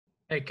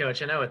Hey,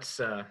 Coach, I know it's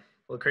a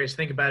little crazy to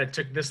think about it. It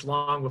took this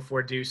long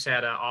before Deuce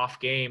had an off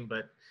game,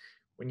 but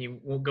when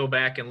you will go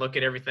back and look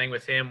at everything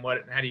with him,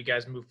 how do you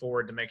guys move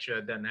forward to make sure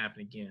that doesn't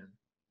happen again?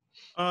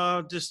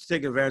 Just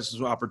take advantage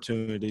of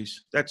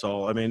opportunities. That's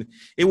all. I mean,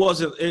 it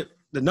wasn't it.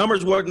 The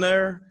numbers wasn't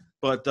there,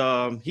 but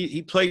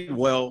he played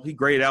well. He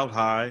graded out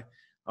high.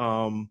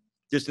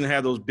 Just didn't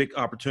have those big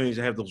opportunities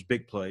to have those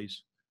big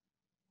plays.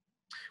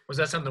 Was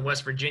that something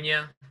West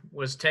Virginia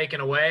was taken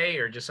away,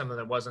 or just something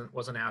that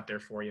wasn't out there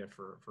for you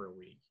for a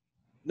week?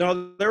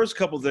 No, there was a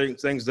couple of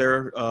things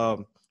there.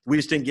 We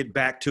just didn't get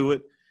back to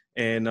it,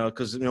 and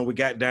because we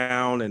got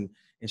down and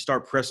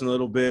start pressing a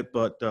little bit,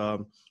 but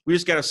we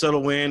just got to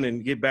settle in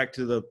and get back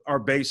to our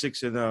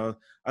basics. And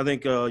I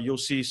think you'll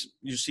see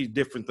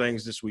different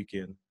things this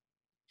weekend.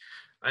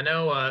 I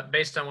know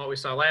based on what we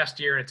saw last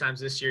year and at times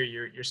this year,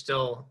 you're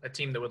still a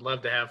team that would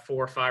love to have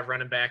 4 or 5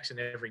 running backs in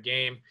every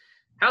game.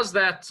 How's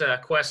that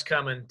quest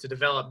coming to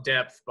develop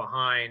depth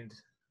behind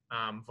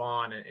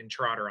Vaughn and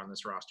Trotter on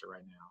this roster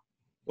right now?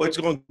 Well, it's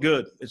going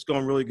good. It's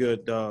going really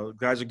good.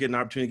 Guys are getting an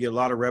opportunity to get a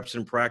lot of reps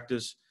in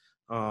practice.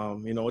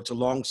 It's a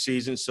long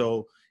season,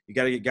 so you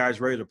got to get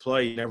guys ready to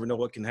play. You never know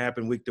what can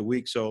happen week to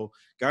week. So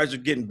guys are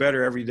getting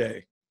better every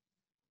day.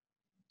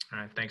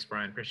 All right. Thanks,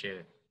 Brian. Appreciate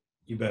it.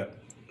 You bet.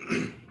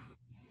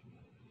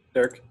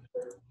 Derek?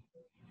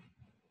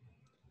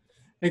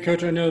 Hey,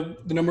 Coach, I know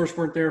the numbers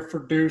weren't there for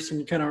Deuce, and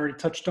you kind of already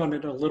touched on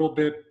it a little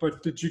bit,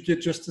 but did you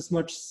get just as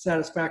much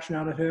satisfaction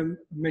out of him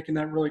making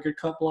that really good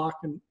cut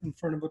block in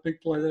front of a big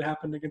play that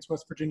happened against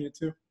West Virginia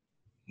too?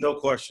 No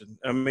question.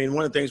 I mean,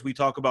 one of the things we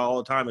talk about all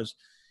the time is,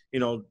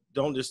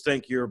 don't just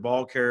think you're a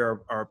ball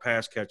carrier or a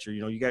pass catcher.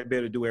 You got to be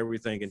able to do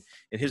everything. And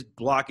his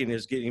blocking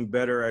is getting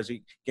better as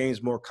he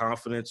gains more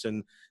confidence.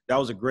 And that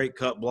was a great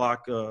cut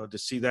block to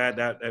see that.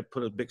 That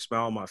put a big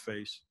smile on my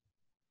face.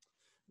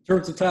 In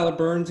terms of Tyler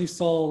Burns, he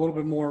saw a little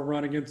bit more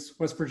run against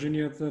West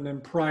Virginia than in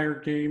prior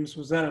games.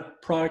 Was that a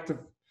product of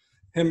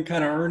him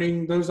kind of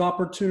earning those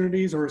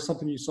opportunities, or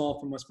something you saw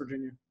from West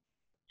Virginia?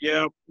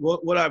 Yeah,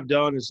 what I've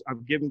done is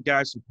I've given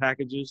guys some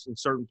packages in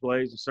certain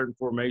plays and certain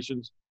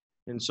formations.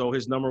 And so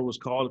his number was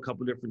called a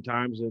couple of different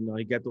times, and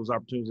he got those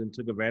opportunities and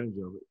took advantage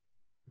of it.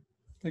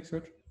 Thanks,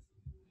 Coach.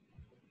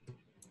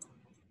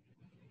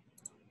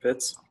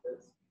 Fitz?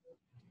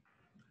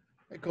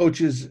 Hey,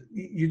 coaches,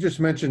 you just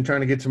mentioned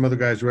trying to get some other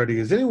guys ready.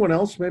 Is anyone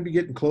else maybe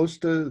getting close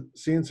to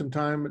seeing some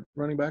time at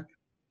running back?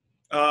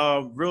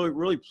 Really,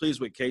 really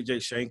pleased with KJ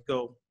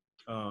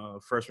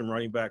Shanko, freshman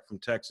running back from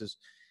Texas.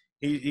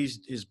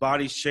 His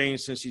body's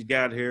changed since he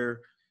got here.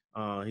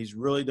 He's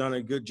really done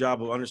a good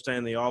job of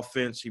understanding the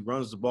offense. He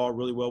runs the ball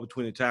really well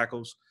between the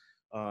tackles.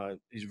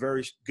 He's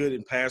very good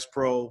in pass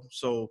pro.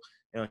 So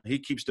he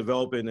keeps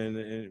developing,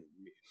 and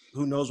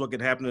who knows what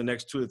could happen in the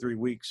next 2 or 3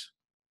 weeks.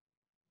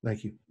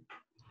 Thank you.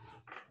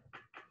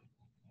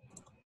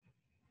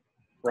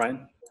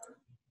 Ryan?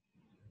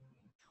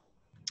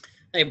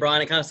 Hey,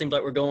 Brian, it kind of seems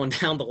like we're going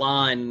down the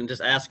line and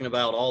just asking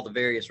about all the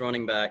various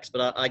running backs.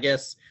 But I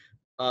guess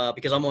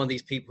because I'm one of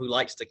these people who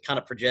likes to kind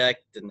of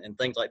project and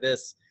things like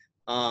this,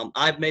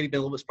 I've maybe been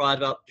a little bit surprised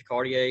about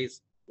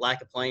Jacardier's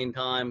lack of playing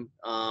time.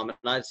 And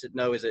I just didn't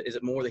know, is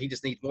it more that he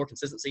just needs more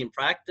consistency in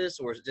practice,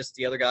 or is it just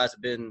the other guys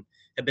have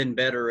been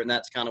better, and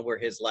that's kind of where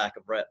his lack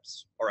of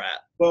reps are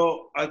at?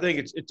 Well, I think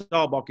it's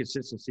all about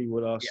consistency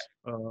with us.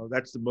 Yeah.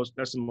 That's the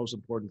most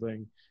important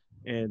thing.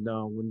 And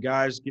when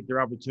guys get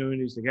their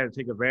opportunities, they got to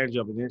take advantage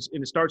of it.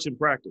 And it starts in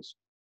practice.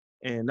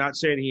 And not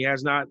saying he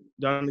has not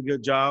done a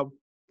good job,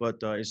 but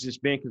it's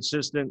just being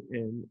consistent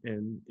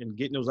and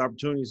getting those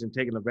opportunities and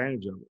taking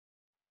advantage of it.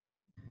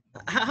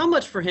 How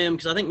much for him,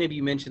 because I think maybe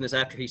you mentioned this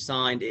after he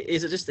signed,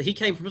 is it just that he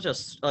came from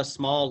such a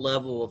small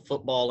level of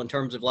football in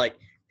terms of, like,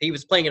 he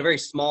was playing at a very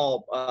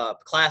small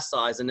class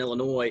size in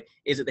Illinois?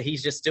 Is it that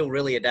he's just still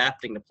really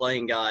adapting to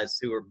playing guys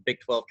who are Big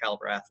 12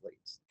 caliber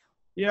athletes?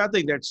 Yeah, I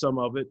think that's some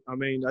of it. I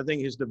mean, I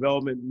think his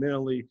development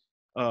mentally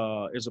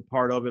is a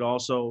part of it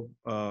also.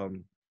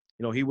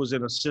 He was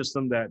in a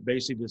system that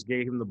basically just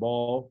gave him the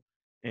ball,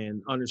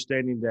 and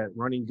understanding that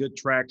running good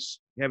tracks,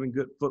 having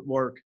good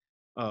footwork,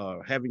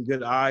 having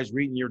good eyes,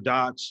 reading your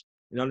dots,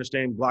 and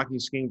understanding blocking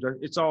schemes,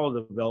 it's all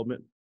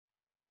development.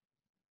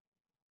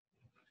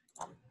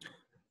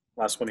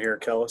 Last one here,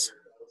 Kellis.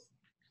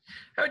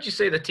 How would you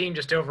say the team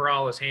just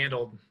overall has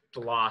handled the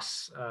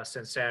loss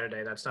since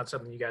Saturday? That's not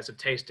something you guys have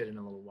tasted in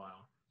a little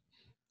while.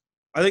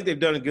 I think they've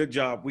done a good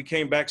job. We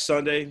came back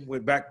Sunday,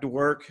 went back to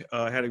work,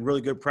 had a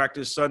really good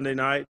practice Sunday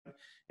night,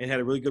 and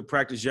had a really good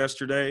practice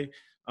yesterday.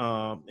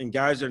 And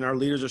guys and our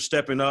leaders are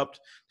stepping up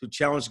to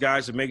challenge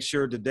guys to make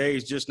sure today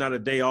is just not a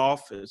day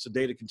off. It's a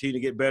day to continue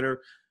to get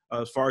better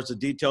as far as the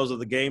details of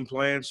the game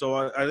plan. So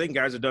I think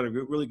guys have done a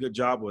really good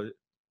job with it.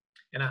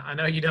 And I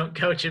know you don't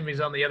coach him, he's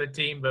on the other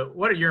team, but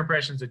what are your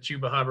impressions of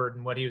Chuba Hubbard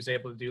and what he was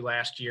able to do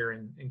last year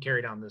and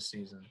carried on this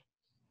season?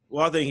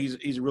 Well, I think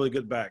he's a really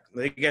good back.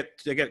 They get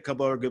a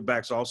couple other good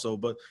backs also,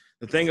 but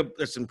the thing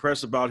that's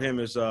impressive about him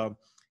is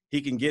he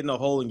can get in a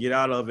hole and get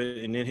out of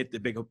it and then hit the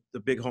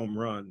big home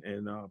run.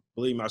 And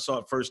believe me, I saw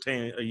it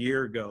firsthand a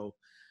year ago.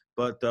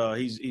 But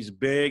he's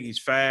big, he's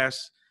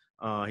fast.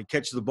 He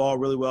catches the ball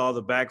really well out of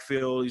the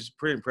backfield. He's a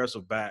pretty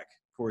impressive back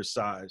for his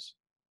size.